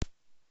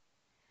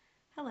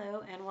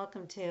Hello, and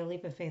welcome to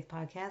Leap of Faith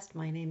podcast.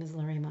 My name is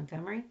Lorraine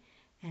Montgomery,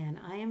 and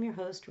I am your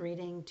host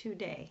reading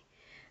today.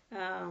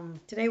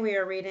 Today we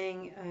are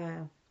reading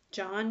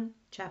John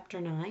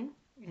chapter 9,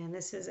 and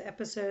this is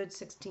episode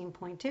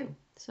 16.2.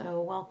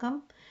 So,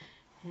 welcome,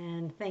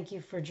 and thank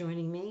you for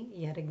joining me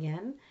yet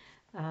again.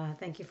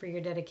 Thank you for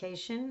your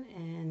dedication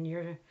and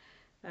your,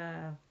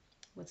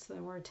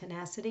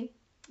 tenacity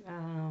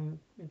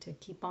to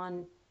keep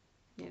on,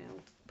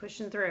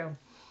 pushing through.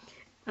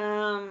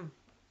 Um,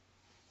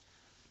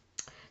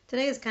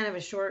 Today is kind of a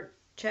short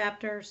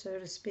chapter, so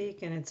to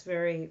speak, and it's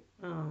very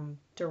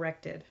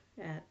directed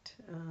at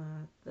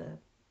the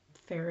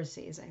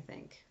Pharisees, I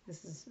think.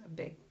 This is a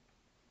big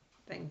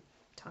thing,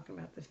 talking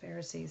about the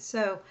Pharisees.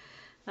 So,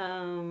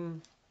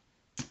 um,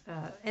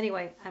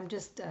 anyway, I'm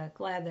just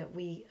glad that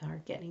we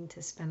are getting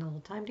to spend a little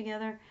time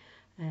together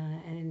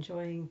and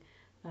enjoying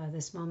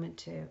this moment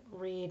to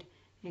read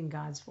in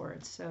God's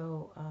Word.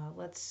 So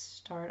let's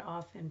start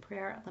off in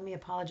prayer. Let me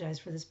apologize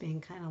for this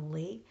being kind of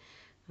late.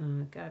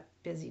 Got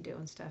busy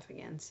doing stuff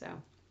again. So,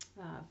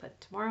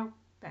 but tomorrow,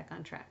 back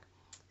on track.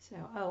 So,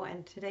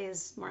 and today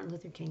is Martin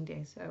Luther King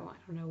Day. So I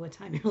don't know what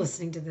time you're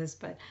listening to this,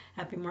 but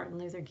happy Martin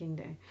Luther King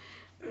Day.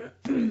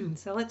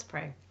 So let's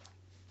pray.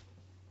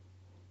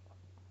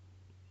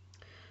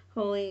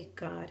 Holy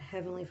God,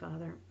 Heavenly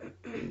Father,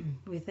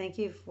 we thank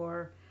you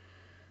for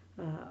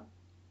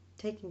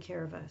taking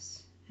care of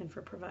us and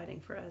for providing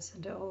for us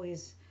and to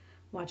always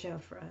watch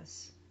out for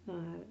us.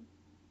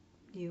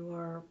 You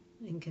are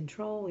in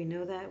control. We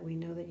know that. We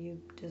know that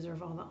you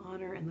deserve all the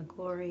honor and the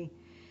glory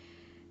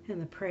and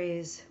the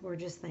praise. We're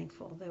just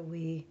thankful that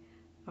we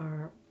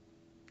are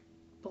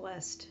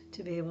blessed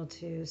to be able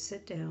to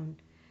sit down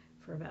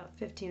for about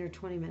 15 or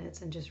 20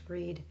 minutes and just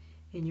read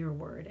in your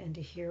word and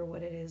to hear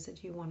what it is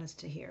that you want us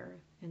to hear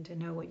and to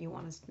know what you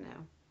want us to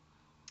know.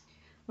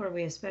 Lord,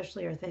 we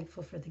especially are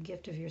thankful for the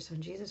gift of your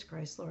Son, Jesus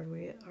Christ. Lord,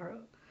 we are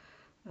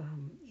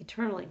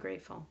eternally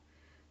grateful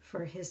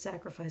for his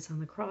sacrifice on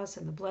the cross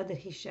and the blood that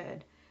he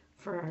shed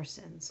for our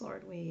sins.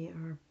 Lord, we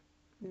are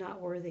not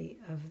worthy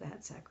of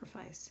that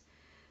sacrifice,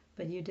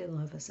 but you did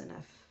love us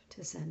enough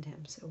to send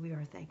him, so we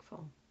are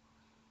thankful.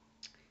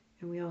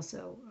 And we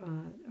also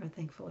are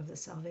thankful of the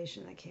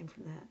salvation that came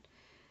from that.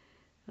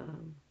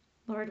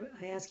 Lord,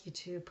 I ask you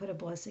to put a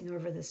blessing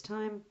over this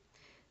time,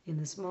 in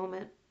this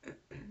moment.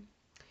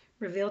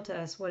 Reveal to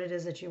us what it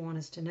is that you want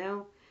us to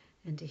know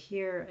and to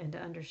hear and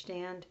to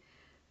understand.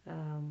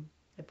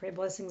 I pray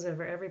blessings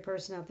over every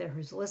person out there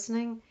who's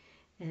listening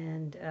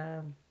and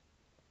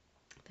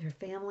their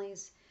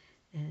families.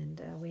 And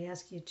we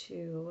ask you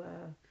to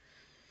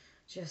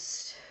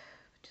just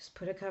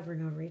put a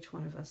covering over each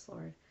one of us,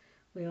 Lord.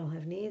 We all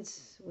have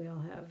needs. We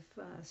all have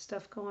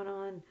stuff going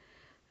on.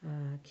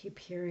 Keep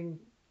hearing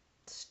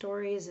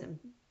stories and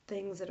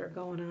things that are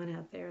going on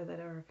out there that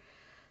are,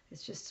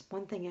 it's just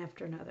one thing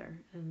after another.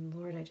 And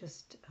Lord, I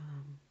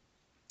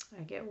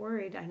get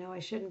worried. I know I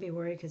shouldn't be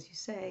worried because you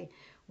say,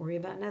 worry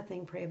about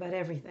nothing, pray about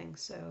everything.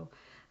 So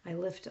I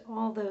lift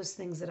all those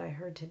things that I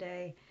heard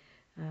today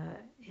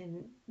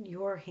in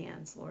your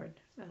hands, Lord.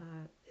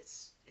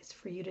 It's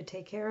for you to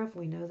take care of.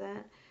 We know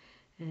that.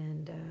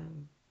 And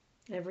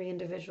every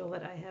individual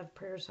that I have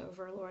prayers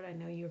over, Lord, I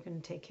know you're going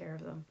to take care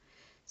of them.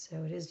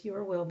 So it is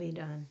your will be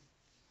done.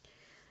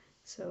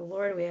 So,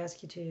 Lord, we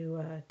ask you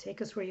to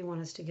take us where you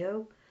want us to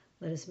go.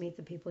 Let us meet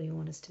the people you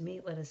want us to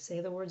meet. Let us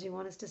say the words you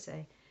want us to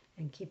say.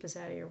 And keep us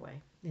out of your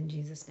way. In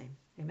Jesus' name,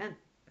 amen.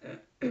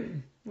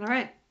 All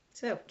right,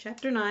 so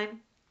chapter 9,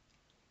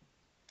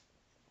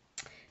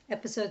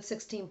 episode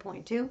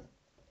 16.2. I'm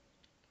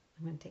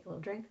going to take a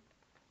little drink.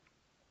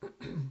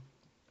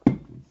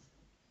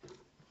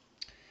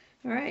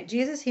 All right,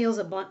 Jesus heals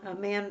a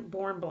man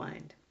born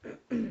blind.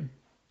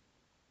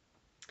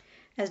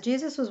 As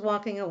Jesus was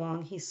walking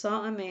along, he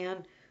saw a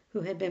man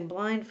who had been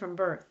blind from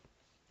birth.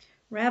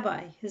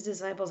 Rabbi, his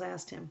disciples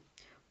asked him,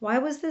 why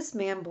was this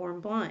man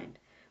born blind?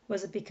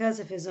 Was it because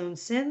of his own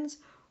sins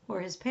or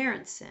his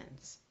parents'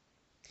 sins?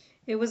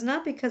 It was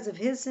not because of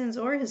his sins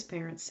or his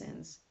parents'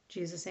 sins,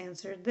 Jesus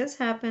answered. This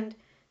happened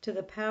so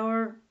the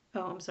power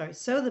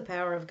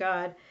of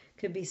God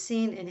could be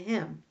seen in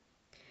him.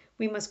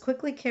 We must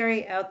quickly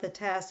carry out the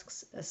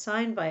tasks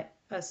assigned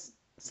us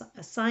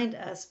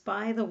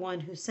by the one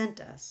who sent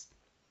us.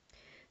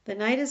 The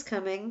night is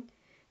coming,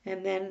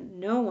 and then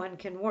no one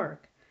can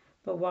work.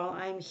 But while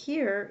I'm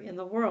here in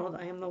the world,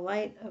 I am the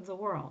light of the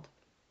world.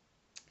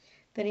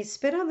 Then he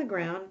spit on the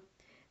ground,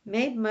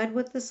 made mud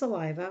with the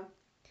saliva,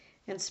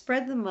 and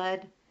spread the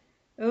mud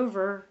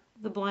over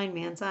the blind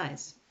man's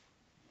eyes.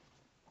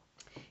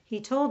 He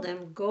told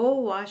him, go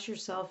wash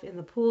yourself in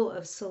the pool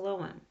of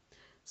Siloam.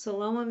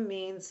 Siloam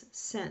means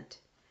sent.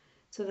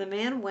 So the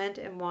man went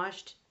and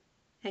washed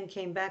and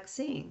came back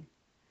seeing.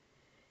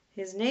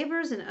 His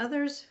neighbors and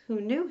others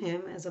who knew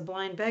him as a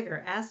blind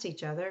beggar asked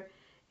each other,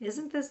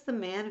 isn't this the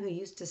man who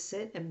used to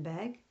sit and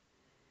beg?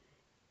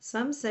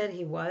 Some said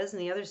he was,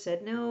 and the others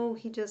said, no,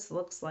 he just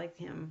looks like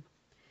him.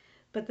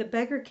 But the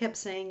beggar kept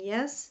saying,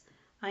 yes,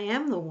 I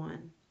am the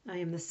one. I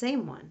am the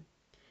same one.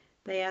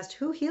 They asked,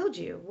 who healed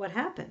you? What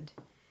happened?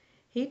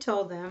 He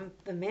told them,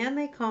 "The man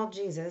they called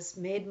Jesus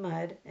made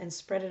mud and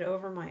spread it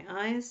over my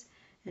eyes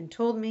and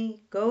told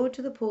me, 'Go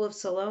to the pool of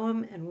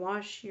Siloam and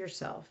wash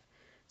yourself.'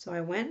 So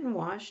I went and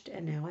washed,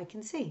 and now I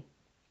can see."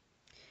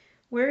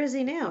 "Where is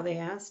he now?" they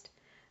asked.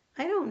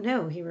 "I don't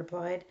know," he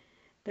replied.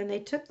 Then they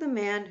took the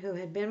man who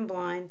had been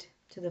blind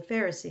to the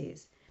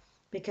Pharisees,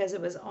 because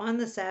it was on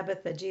the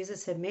Sabbath that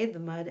Jesus had made the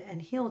mud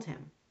and healed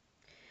him.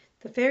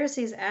 The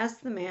Pharisees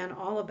asked the man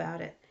all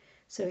about it,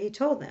 so he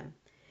told them,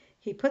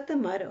 "He put the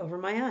mud over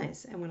my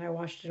eyes, and when I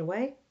washed it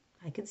away,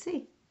 I could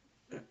see."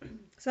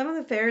 Some of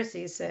the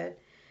Pharisees said,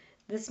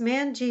 "This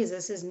man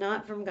Jesus is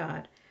not from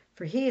God,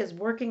 for he is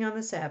working on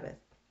the Sabbath."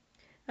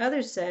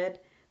 Others said,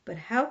 "But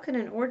how can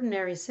an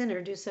ordinary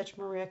sinner do such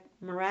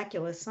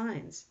miraculous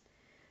signs?"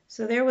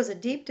 So there was a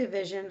deep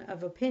division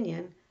of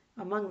opinion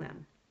among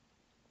them.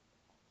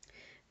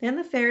 Then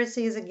the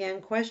Pharisees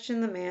again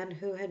questioned the man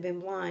who had been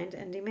blind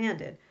and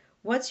demanded,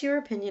 "What's your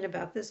opinion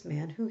about this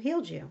man who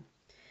healed you?"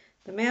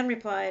 The man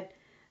replied,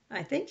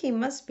 "I think he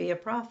must be a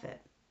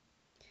prophet."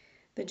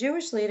 The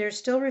Jewish leaders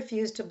still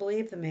refused to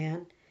believe the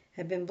man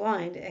had been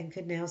blind and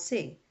could now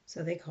see,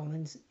 so they called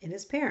in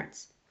his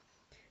parents.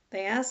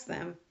 They asked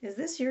them, "Is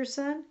this your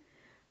son?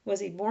 Was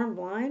he born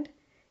blind?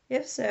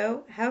 If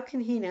so, how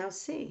can he now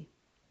see?"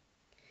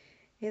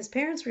 His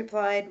parents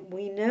replied,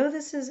 "We know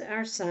this is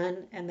our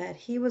son and that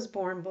he was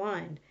born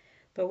blind,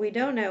 but we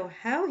don't know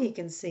how he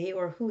can see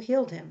or who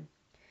healed him.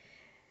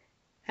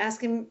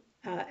 Ask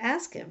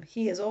him.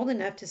 He is old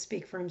enough to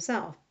speak for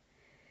himself."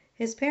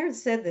 His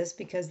parents said this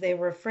because they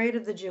were afraid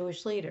of the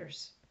Jewish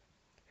leaders,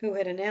 who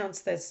had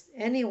announced that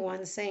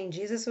anyone saying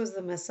Jesus was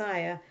the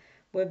Messiah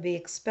would be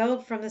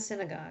expelled from the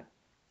synagogue.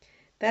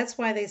 That's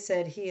why they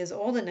said, "He is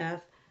old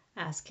enough,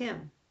 ask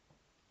him."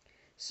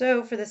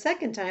 So for the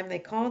second time they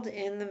called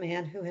in the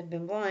man who had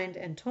been blind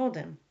and told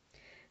him,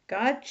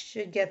 "God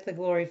should get the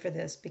glory for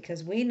this,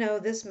 because we know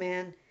this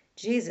man,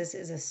 Jesus,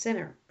 is a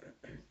sinner."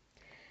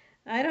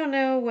 "I don't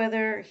know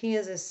whether he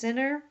is a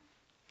sinner,"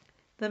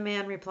 the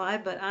man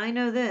replied, "but I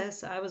know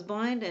this, I was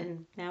blind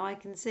and now I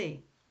can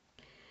see."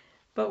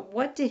 "But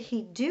what did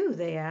he do?"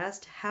 they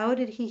asked. "How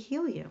did he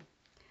heal you?"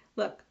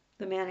 "Look,"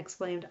 the man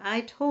exclaimed,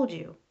 "I told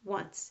you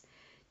once.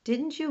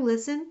 Didn't you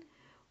listen?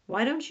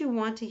 Why don't you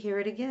want to hear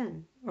it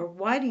again? Or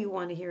why do you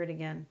want to hear it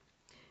again?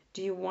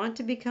 Do you want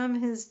to become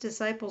his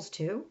disciples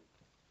too?"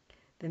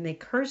 Then they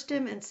cursed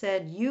him and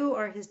said, "You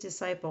are his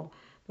disciple,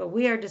 but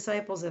we are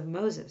disciples of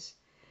Moses.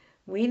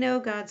 We know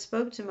God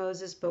spoke to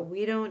Moses, but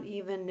we don't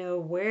even know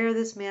where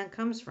this man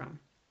comes from."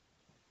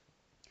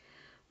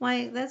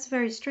 "Why, that's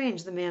very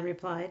strange," the man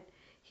replied.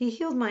 "He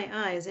healed my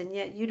eyes, and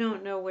yet you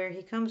don't know where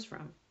he comes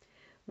from.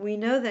 We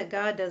know that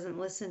God doesn't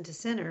listen to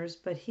sinners,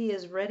 but he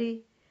is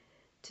ready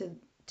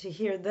to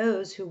hear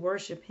those who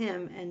worship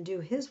him and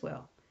do his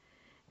will.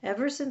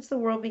 Ever since the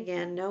world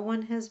began, no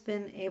one has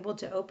been able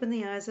to open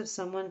the eyes of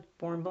someone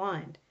born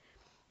blind.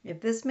 If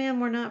this man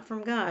were not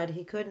from God,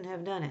 he couldn't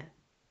have done it."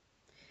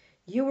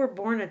 "You were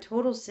born a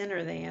total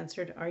sinner," they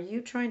answered. "Are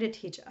you trying to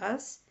teach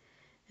us?"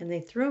 And they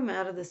threw him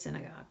out of the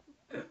synagogue.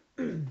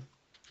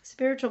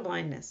 Spiritual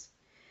blindness.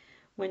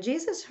 When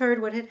Jesus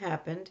heard what had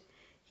happened,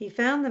 he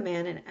found the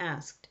man and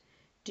asked,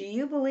 "Do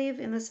you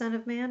believe in the Son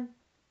of Man?"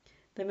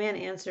 The man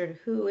answered,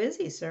 "Who is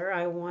he, sir?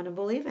 I want to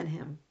believe in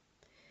him."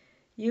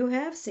 "You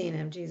have seen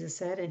him," Jesus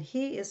said, "and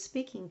he is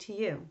speaking to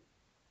you."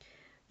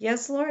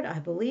 "Yes, Lord, I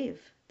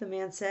believe," the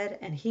man said,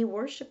 and he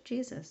worshiped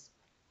Jesus.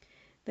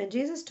 Then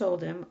Jesus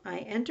told him, "I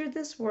entered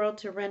this world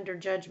to render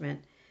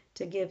judgment,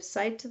 to give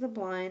sight to the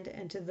blind,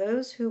 and to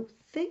those who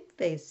think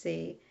they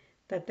see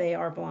that they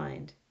are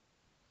blind."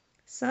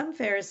 Some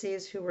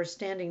Pharisees who were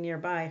standing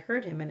nearby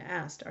heard him and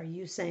asked, "Are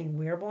you saying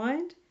we're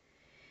blind?"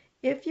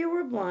 "If you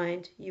were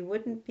blind, you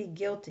wouldn't be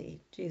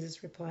guilty,"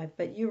 Jesus replied,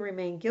 "but you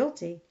remain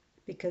guilty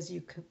because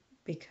you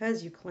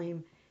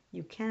claim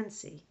you can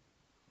see."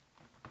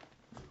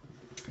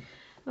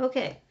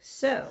 Okay,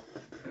 so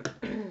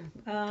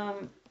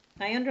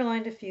I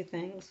underlined a few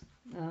things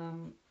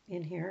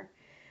in here.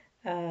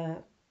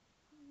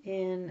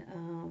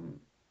 In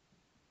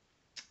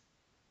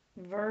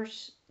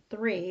verse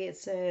 3, it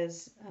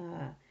says,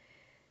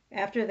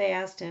 after they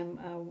asked him,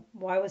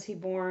 why was he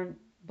born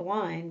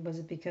blind? Was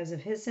it because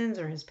of his sins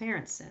or his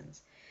parents'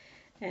 sins?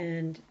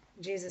 And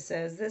Jesus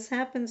says, "This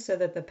happened so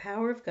that the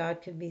power of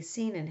God could be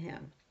seen in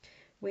him.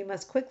 We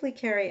must quickly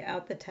carry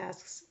out the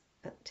tasks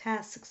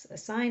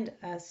assigned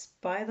us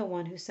by the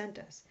one who sent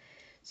us."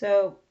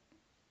 So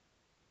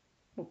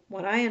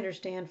what I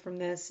understand from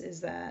this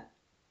is that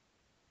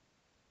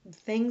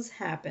things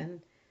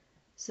happen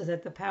so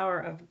that the power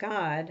of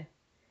God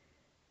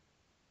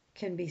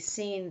can be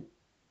seen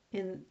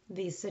in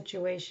these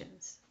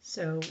situations.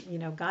 So,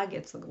 God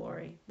gets the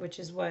glory, which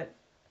is what,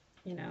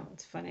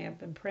 it's funny. I've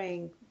been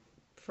praying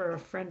for a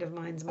friend of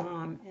mine's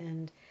mom,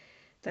 and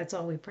that's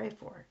all we pray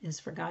for, is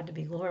for God to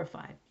be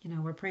glorified.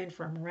 We're praying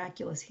for a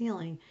miraculous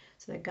healing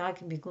so that God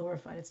can be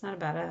glorified. It's not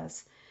about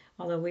us,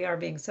 although we are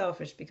being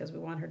selfish because we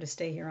want her to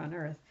stay here on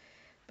earth,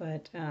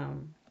 but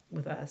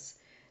with us.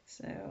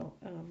 So,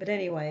 but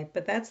anyway,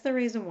 but that's the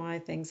reason why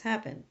things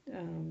happen.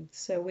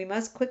 So we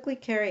must quickly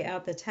carry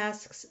out the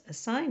tasks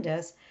assigned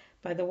us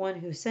by the one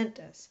who sent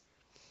us.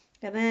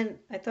 And then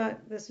I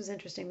thought this was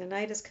interesting. The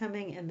night is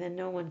coming, and then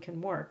no one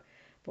can work.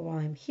 But while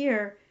I'm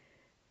here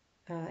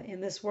in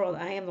this world,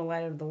 I am the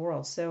light of the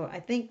world. So I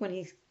think when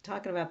he's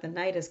talking about the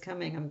night is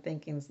coming, I'm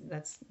thinking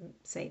that's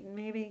Satan,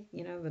 maybe,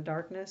 the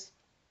darkness.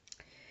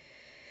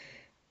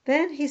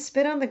 Then he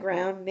spit on the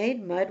ground,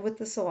 made mud with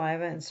the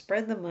saliva, and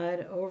spread the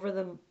mud over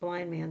the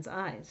blind man's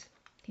eyes.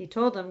 He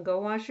told him,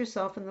 "Go wash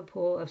yourself in the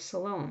pool of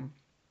Siloam."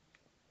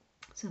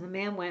 So the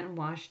man went and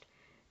washed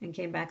and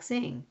came back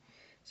seeing.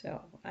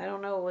 So I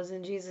don't know what was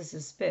in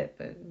Jesus' spit,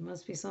 but it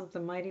must be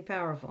something mighty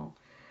powerful.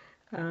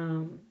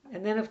 And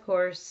then, of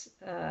course,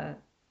 the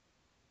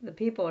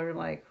people are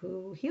like,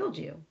 "Who healed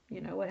you?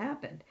 What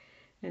happened?"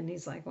 And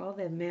he's like, "Well,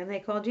 the man they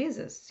call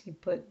Jesus. He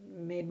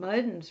made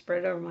mud and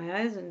spread it over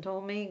my eyes and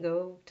told me,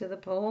 go to the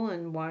pool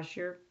and wash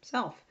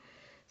yourself."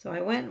 So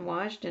I went and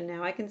washed, and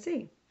now I can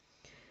see.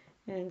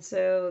 And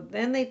so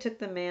then they took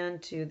the man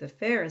to the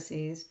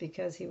Pharisees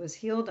because he was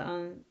healed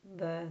on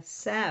the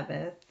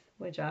Sabbath,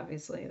 which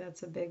obviously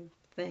that's a big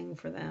thing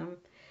for them.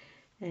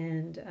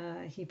 And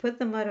he put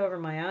the mud over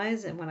my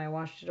eyes, and when I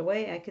washed it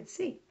away, I could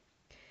see.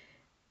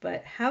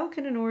 But how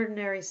can an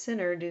ordinary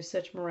sinner do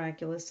such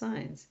miraculous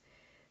signs?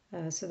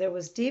 So there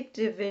was deep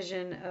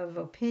division of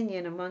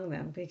opinion among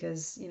them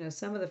because,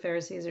 some of the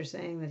Pharisees are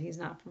saying that he's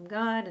not from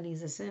God and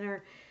he's a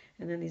sinner.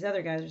 And then these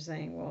other guys are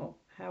saying, well,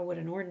 how would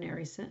an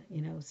ordinary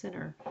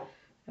sinner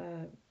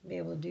be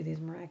able to do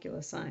these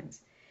miraculous signs?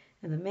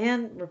 And the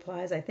man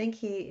replies, "I think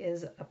he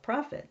is a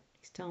prophet."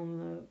 He's telling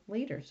the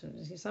leaders, so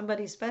is he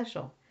somebody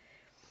special?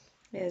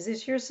 "Is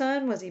this your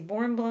son? Was he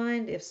born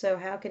blind? If so,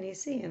 how can he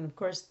see?" And of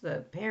course,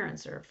 the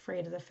parents are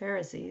afraid of the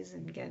Pharisees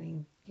and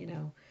getting,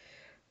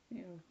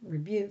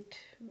 rebuked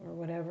or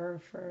whatever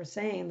for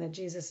saying that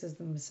Jesus is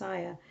the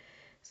Messiah.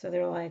 So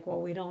they're like,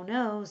 "Well, we don't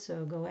know,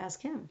 so go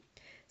ask him."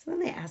 So then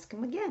they ask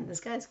him again.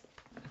 This guy's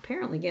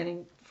apparently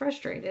getting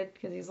frustrated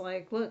because he's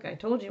like, "Look, I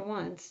told you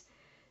once.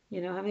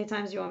 How many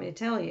times do you want me to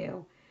tell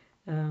you?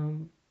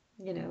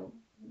 You know,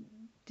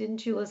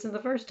 didn't you listen the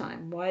first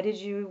time? Why did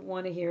you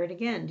want to hear it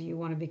again? Do you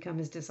want to become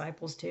his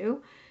disciples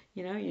too?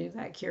 You're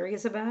that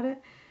curious about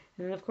it?"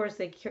 And then, of course,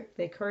 they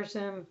curse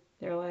him.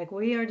 They're like,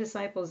 "We are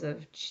disciples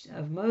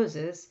of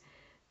Moses,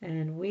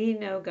 and we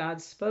know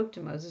God spoke to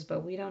Moses,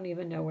 but we don't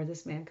even know where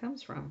this man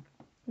comes from."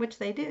 Which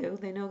they do.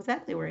 They know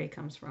exactly where he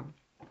comes from.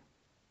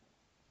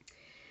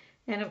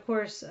 And of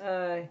course,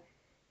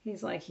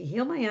 he's like, "He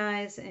healed my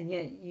eyes, and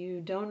yet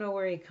you don't know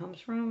where he comes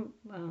from."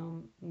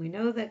 We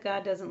know that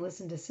God doesn't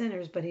listen to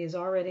sinners, but he is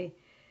ready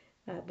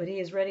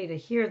to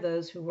hear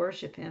those who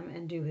worship him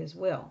and do his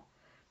will.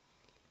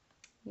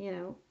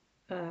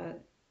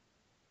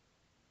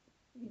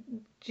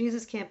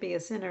 Jesus can't be a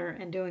sinner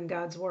and doing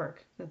God's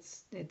work.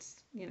 It's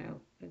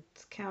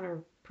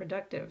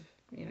counterproductive.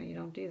 You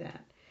don't do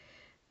that.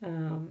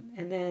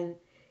 And then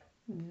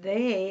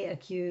they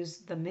accuse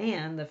the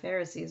man. The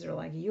Pharisees are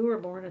like, "You were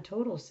born a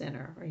total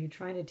sinner. Are you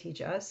trying to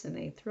teach us?" And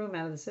they threw him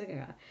out of the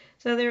synagogue.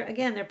 So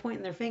they're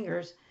pointing their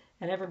fingers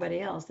at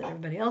everybody else, that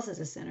everybody else is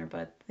a sinner,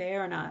 but they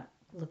are not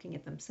looking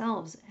at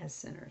themselves as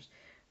sinners,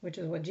 which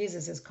is what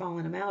Jesus is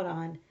calling them out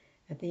on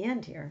at the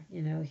end here.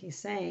 He's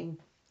saying,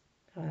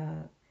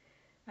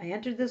 "I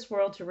entered this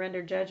world to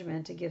render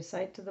judgment, to give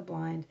sight to the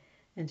blind,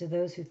 and to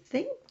those who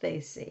think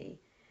they see,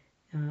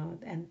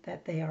 and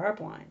that they are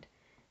blind."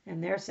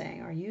 And they're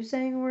saying, "Are you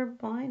saying we're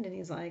blind?" And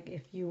he's like,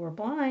 "If you were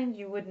blind,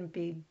 you wouldn't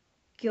be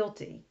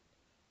guilty.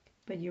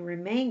 But you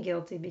remain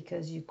guilty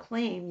because you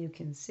claim you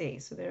can see."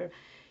 So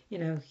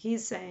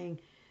he's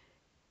saying,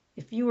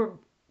 if you were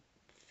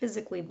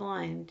physically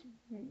blind,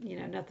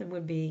 nothing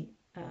would be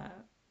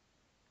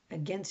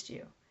against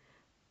you.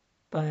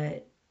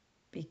 But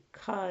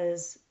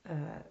because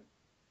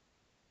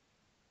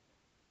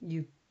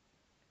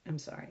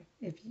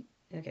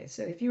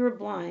so if you were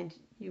blind,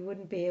 you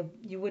wouldn't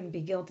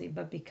be guilty,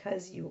 but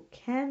because you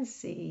can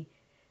see,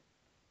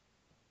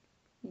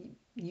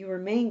 you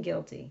remain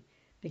guilty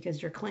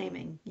because you're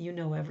claiming you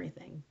know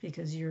everything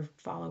because you're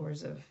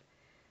followers of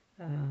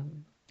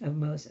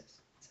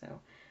Moses. So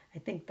I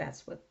think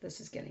that's what this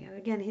is getting at.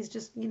 Again, he's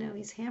just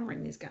he's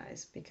hammering these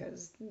guys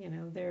because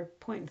they're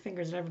pointing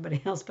fingers at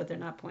everybody else, but they're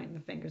not pointing the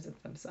fingers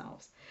at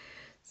themselves.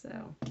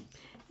 So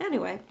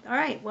anyway, all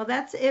right. Well,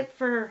 that's it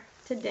for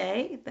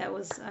today. That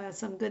was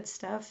some good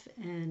stuff.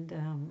 And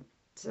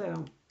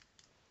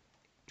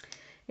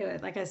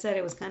like I said,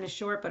 it was kind of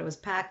short, but it was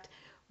packed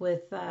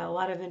with a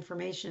lot of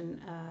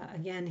information.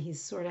 Again,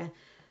 he's sort of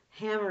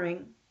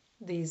hammering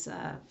these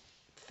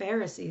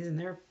Pharisees, and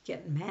they're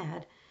getting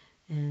mad.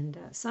 And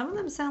some of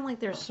them sound like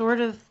they're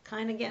sort of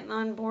kind of getting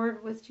on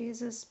board with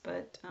Jesus,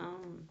 but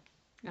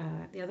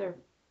the other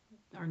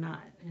are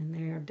not. And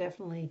they are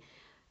definitely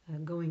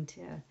going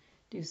to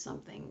do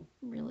something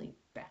really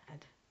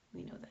bad.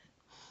 We know that.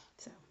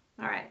 So,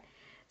 all right.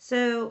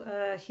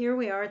 So here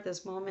we are at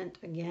this moment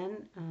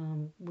again.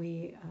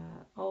 We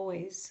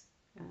always,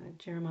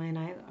 Jeremiah and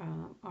I,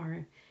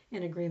 are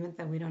in agreement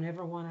that we don't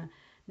ever want to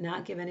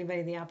not give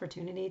anybody the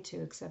opportunity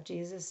to accept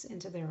Jesus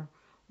into their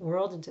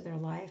world, into their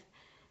life.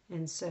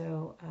 And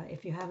so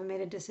if you haven't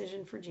made a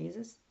decision for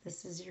Jesus,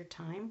 this is your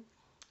time.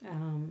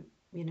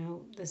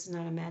 This is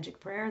not a magic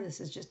prayer.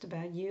 This is just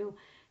about you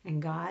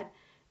and God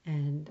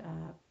and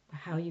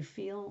how you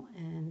feel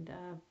and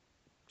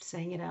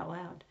saying it out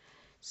loud.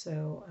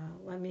 So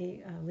let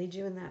me lead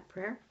you in that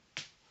prayer.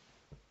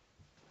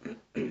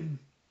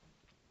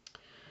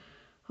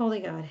 Holy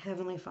God,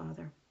 Heavenly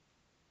Father,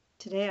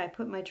 today I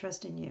put my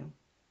trust in you.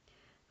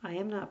 I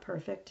am not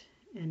perfect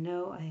and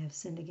know I have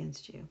sinned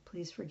against you.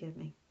 Please forgive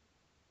me.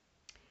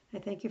 I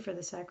thank you for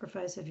the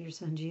sacrifice of your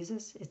Son,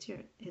 Jesus.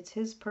 It's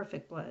his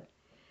perfect blood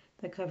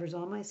that covers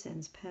all my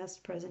sins,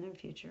 past, present, and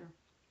future.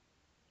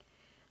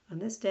 On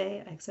this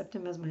day, I accept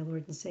him as my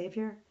Lord and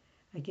Savior.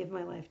 I give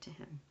my life to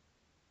him.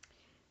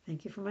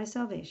 Thank you for my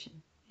salvation.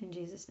 In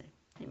Jesus' name,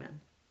 amen.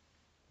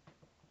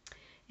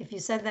 If you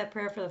said that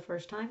prayer for the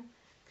first time,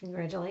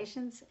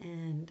 congratulations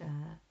and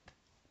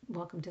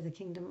welcome to the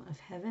kingdom of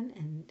heaven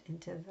and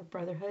into the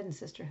brotherhood and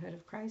sisterhood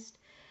of Christ.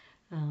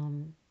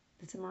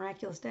 It's a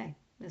miraculous day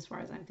as far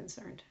as I'm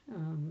concerned.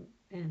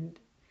 And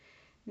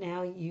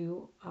now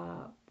you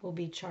will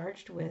be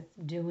charged with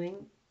doing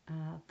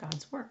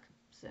God's work.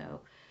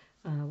 So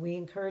we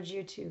encourage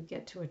you to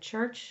get to a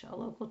church, a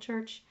local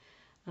church,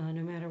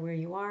 no matter where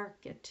you are.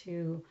 Get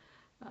to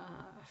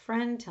a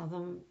friend,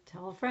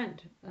 tell a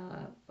friend.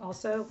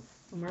 Also,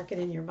 mark it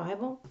in your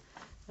Bible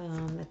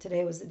that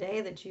today was the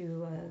day that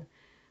you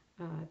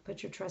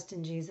put your trust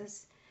in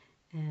Jesus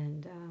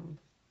and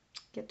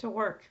get to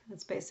work.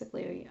 That's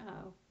basically,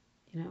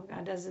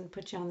 God doesn't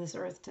put you on this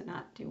earth to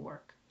not do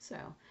work. So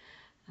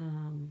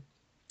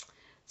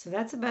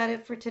that's about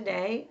it for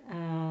today.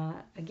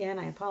 Again,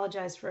 I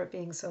apologize for it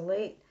being so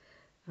late.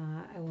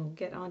 I will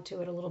get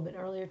onto it a little bit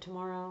earlier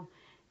tomorrow,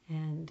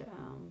 and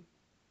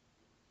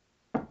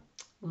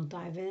we'll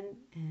dive in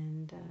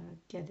and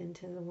get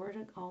into the Word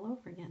all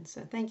over again.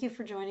 So thank you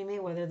for joining me,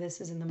 whether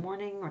this is in the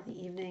morning or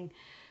the evening,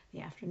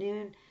 the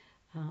afternoon.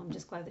 I'm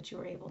just glad that you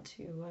were able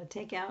to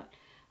take out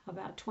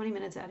about 20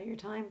 minutes out of your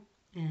time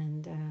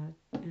and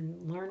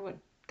learn what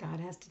God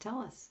has to tell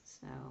us.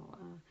 So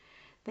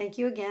thank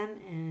you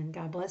again, and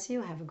God bless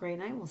you. Have a great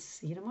night. We'll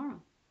see you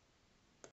tomorrow.